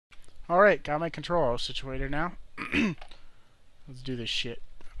Alright, got my control all situated now. Let's do this shit.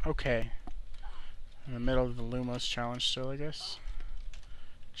 Okay. In the middle of the Lumos challenge still, I guess.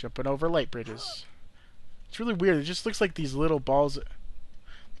 Jumping over light bridges. It's really weird. It just looks like these little balls. They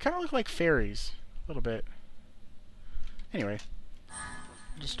kind of look like fairies. A little bit. Anyway.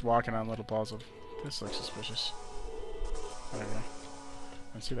 Just walking on little balls of... This looks suspicious. There we go.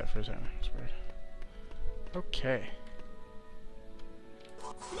 I didn't see that for a second. It's weird. Okay.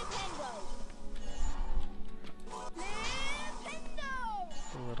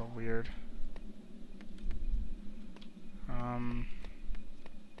 A little weird.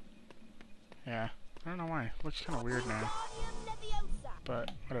 Yeah. I don't know why. It looks kind of weird now.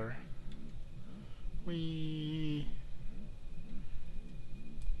 But, whatever.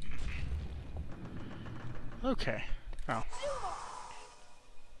 Okay. Oh.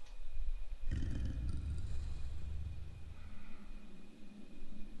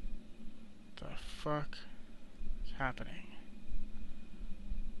 The fuck is happening?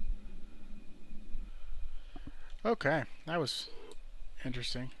 Okay. That was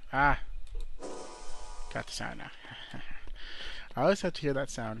interesting. Ah. Got the sound now. I always have to hear that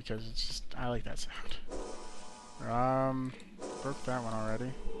sound because it's just, I like that sound. Broke that one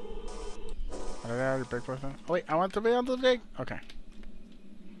already. Did I already break both of them? Oh wait, I want to be able to dig! Okay.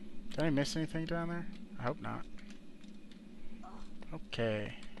 Did I miss anything down there? I hope not.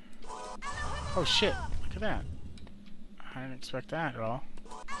 Okay. Oh shit, look at that. I didn't expect that at all.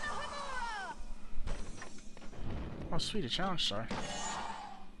 Oh sweet, a challenge star.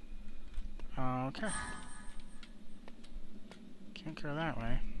 Okay. Can't go that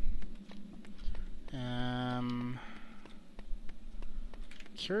way.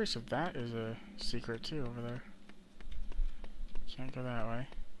 Curious if that is a secret too over there. Can't go that way.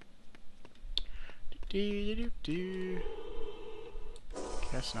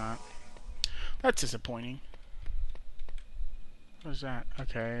 Guess not. That's disappointing. What is that?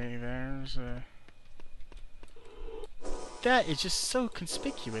 Okay, there's a... That is just so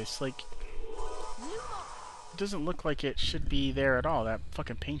conspicuous. Like, it doesn't look like it should be there at all, that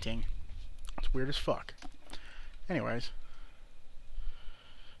fucking painting. It's weird as fuck. Anyways.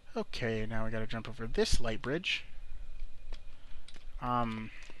 Okay, now we gotta jump over this light bridge.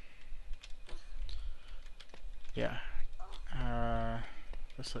 Yeah.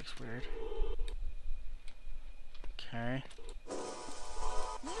 This looks weird. Okay.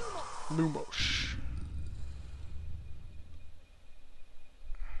 Lumos.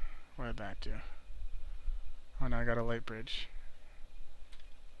 What did that do? Oh, now I got a light bridge.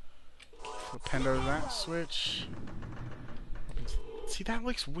 Flipendo to that switch. See, that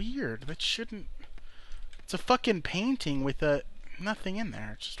looks weird. That shouldn't... It's a fucking painting with a... nothing in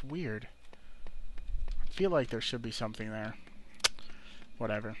there. It's just weird. I feel like there should be something there.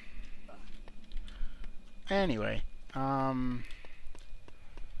 Whatever. Anyway. Now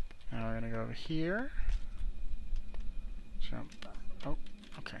we're gonna go over here. Jump. Oh,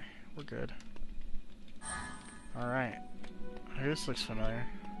 okay. We're good. Alright. This looks familiar.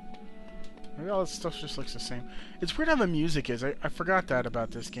 Maybe all this stuff just looks the same. It's weird how the music is. I forgot that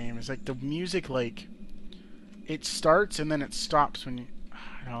about this game. It's like the music, like, it starts and then it stops when you...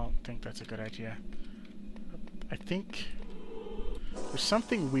 I don't think that's a good idea. I think there's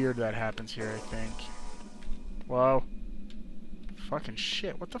something weird that happens here, I think. Whoa. Fucking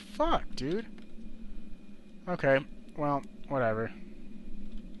shit. What the fuck, dude? Okay. Well, whatever.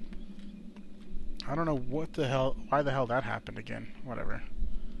 I don't know what the hell... why the hell that happened again. Whatever.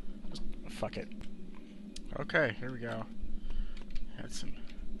 Just fuck it. Okay, here we go. Had some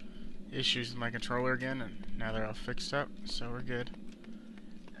issues with my controller again, and now they're all fixed up, so we're good.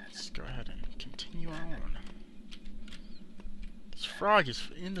 Let's go ahead and continue on. This frog is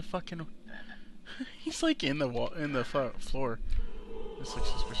in the fucking... He's like in the wall, in the floor. This looks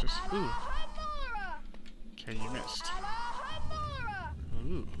suspicious. Ooh. Okay, you missed.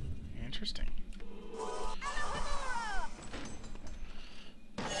 Ooh, interesting.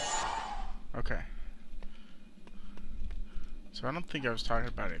 Okay. So I don't think I was talking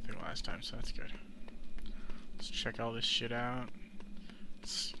about anything last time, so that's good. Let's check all this shit out.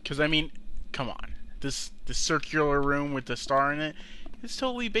 Because, I mean, come on. This circular room with the star in it, it's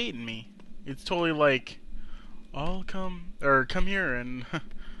totally baiting me. It's totally like, I'll come here and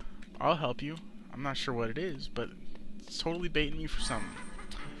I'll help you. I'm not sure what it is, but it's totally baiting me for something.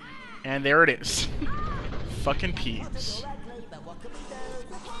 And there it is. Fucking Peeves.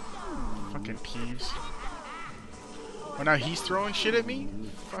 Fucking Peeves. Oh, now he's throwing shit at me?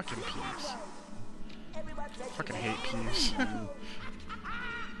 Fucking Peeves. Fucking hate Peeves.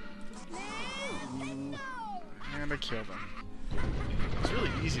 And I killed him. It's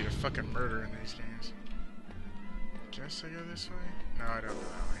really easy to fucking murder in these games. Guess I go this way? No, I don't go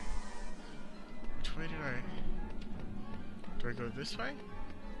that way. Which way did I... Do I go this way?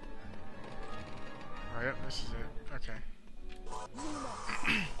 Oh, yep, this is it. Okay.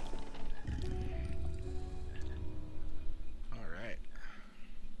 Alright.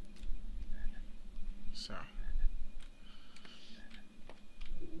 So.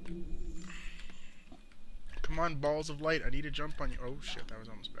 Come on, balls of light. I need to jump on you. Oh, shit, that was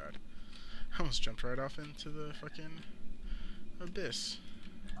almost bad. I almost jumped right off into the fucking abyss.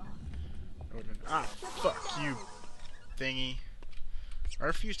 That would've been... Ah, fuck you, thingy. I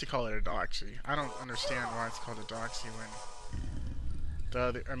refuse to call it a doxy. I don't understand why it's called a doxy when the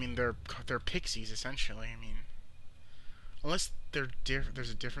other, I mean, they're pixies essentially. I mean, unless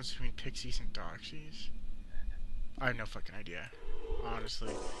there's a difference between pixies and doxies. I have no fucking idea,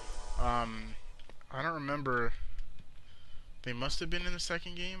 honestly. I don't remember. They must have been in the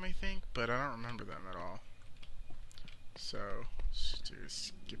second game, I think, but I don't remember them at all. So let's do a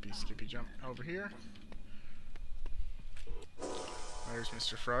skippy jump over here. There's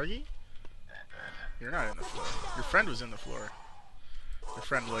Mr. Froggy. You're not in the floor. Your friend was in the floor. Your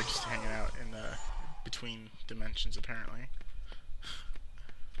friend was just hanging out in the between dimensions, apparently.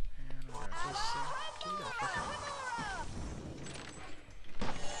 And I got this. Give me that fucking.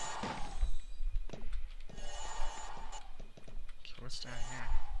 Okay, what's down here?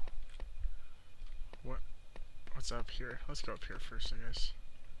 What's up here? Let's go up here first, I guess.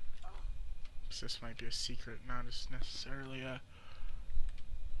 This might be a secret, not as necessarily a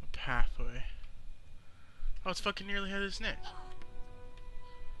pathway. Oh, it's fucking nearly had his neck.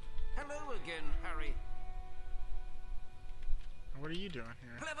 Hello again, Harry. What are you doing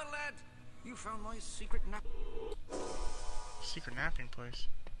here? Clever lad! You found my secret nap. Secret napping place.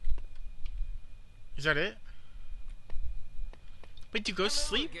 Is that it? Wait, do ghosts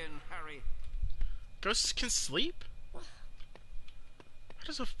sleep? Again, Harry. Ghosts can sleep? How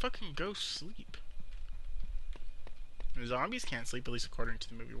does a fucking ghost sleep? The zombies can't sleep, at least according to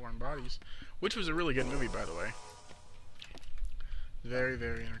the movie Warm Bodies, which was a really good movie, by the way. Very,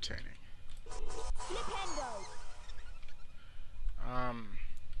 very entertaining.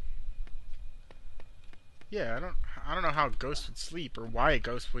 Yeah, I don't know how ghosts would sleep, or why a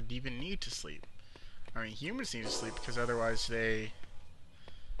ghost would even need to sleep. I mean, humans need to sleep because otherwise they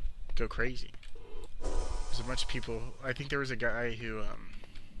go crazy. There's a bunch of people. I think there was a guy who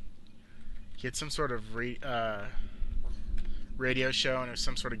he had some sort of radio show, and it was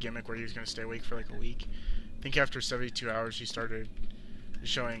some sort of gimmick where he was going to stay awake for like a week. I think after 72 hours he started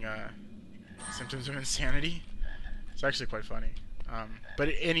showing symptoms of insanity. It's actually quite funny.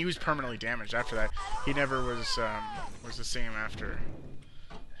 And he was permanently damaged after that. He never was the same after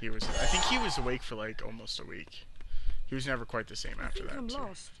he was. I think he was awake for like almost a week. He was never quite the same after that. I'm too.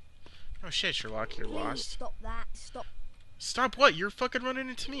 lost. Oh shit, Sherlock, you're lost. Stop that. Stop. Stop what? You're fucking running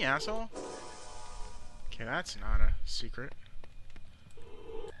into me, asshole. Okay, that's not a secret.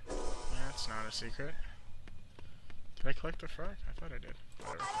 That's not a secret. Did I collect the frog? I thought I did.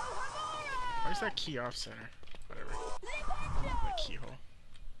 Whatever. Why is that key off center? Whatever. The keyhole.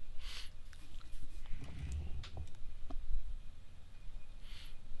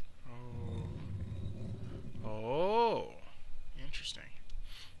 Oh. Oh. Interesting.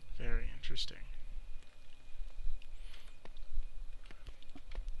 Very interesting.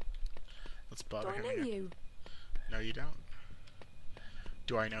 Let's bother him again. you? No, you don't.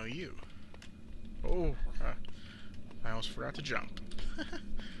 Do I know you? Oh. I almost forgot to jump.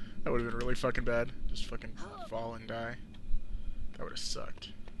 That would have been really fucking bad. Just fucking fall and die. That would have sucked.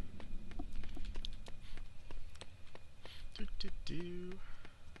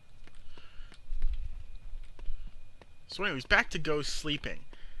 So anyways, back to ghosts sleeping.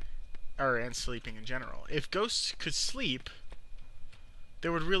 And sleeping in general. If ghosts could sleep,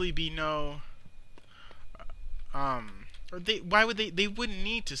 there would really be no... why would they wouldn't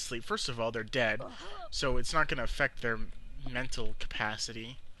need to sleep. First of all, they're dead. So it's not going to affect their mental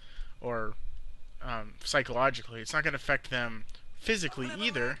capacity. Or psychologically. It's not going to affect them physically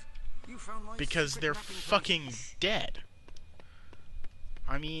either, because they're fucking dead.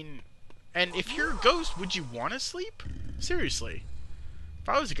 I mean, and if you're a ghost, would you want to sleep? Seriously. If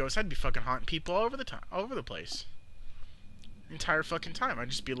I was a ghost, I'd be fucking haunting people all over the place. Entire fucking time. I'd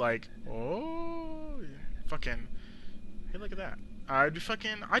just be like, oh, fucking, hey, look at that. I'd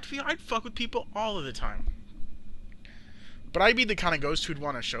fuck with people all of the time. But I'd be the kind of ghost who'd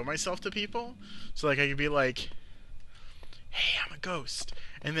want to show myself to people. So, like, I could be like, hey, I'm a ghost.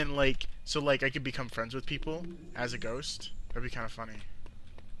 And then, like, so, like, I could become friends with people as a ghost. That'd be kind of funny.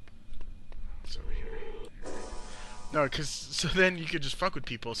 What's over here? No, cause so then you could just fuck with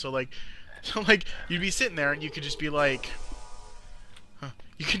people. So like you'd be sitting there and you could just be like,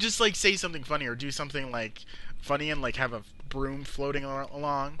 you could just like say something funny or do something like funny and like have a broom floating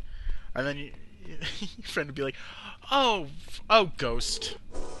along, and then your friend would be like, oh, ghost.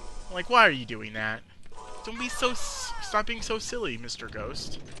 Like, why are you doing that? Don't be so. Stop being so silly, Mr.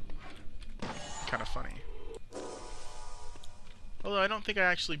 Ghost. Kind of funny. Although I don't think I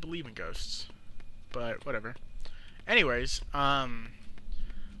actually believe in ghosts, but whatever. Anyways, I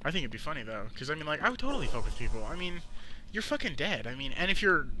think it'd be funny though, because I mean, like, I would totally fuck with people. I mean, you're fucking dead. I mean, and if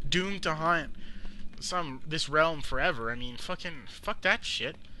you're doomed to haunt this realm forever, I mean, fucking fuck that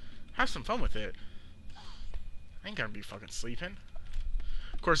shit. Have some fun with it. I ain't gonna be fucking sleeping.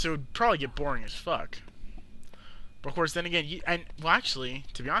 Of course, it would probably get boring as fuck. But of course, then again, well, actually,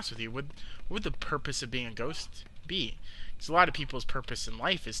 to be honest with you, what would the purpose of being a ghost be? Because a lot of people's purpose in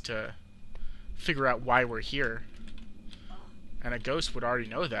life is to figure out why we're here. And a ghost would already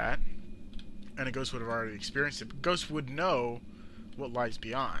know that. And a ghost would have already experienced it. But a ghost would know what lies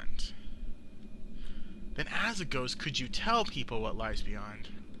beyond. Then as a ghost, could you tell people what lies beyond?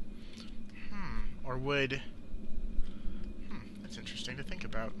 Or would... that's interesting to think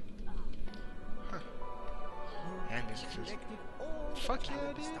about. Huh. And is it... Fuck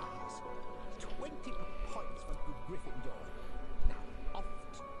yeah, dude. 20 points for good Gryffindor. Now, off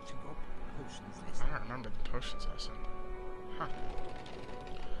to your potions lesson. I don't remember the potions lesson. Huh.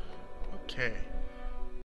 Okay.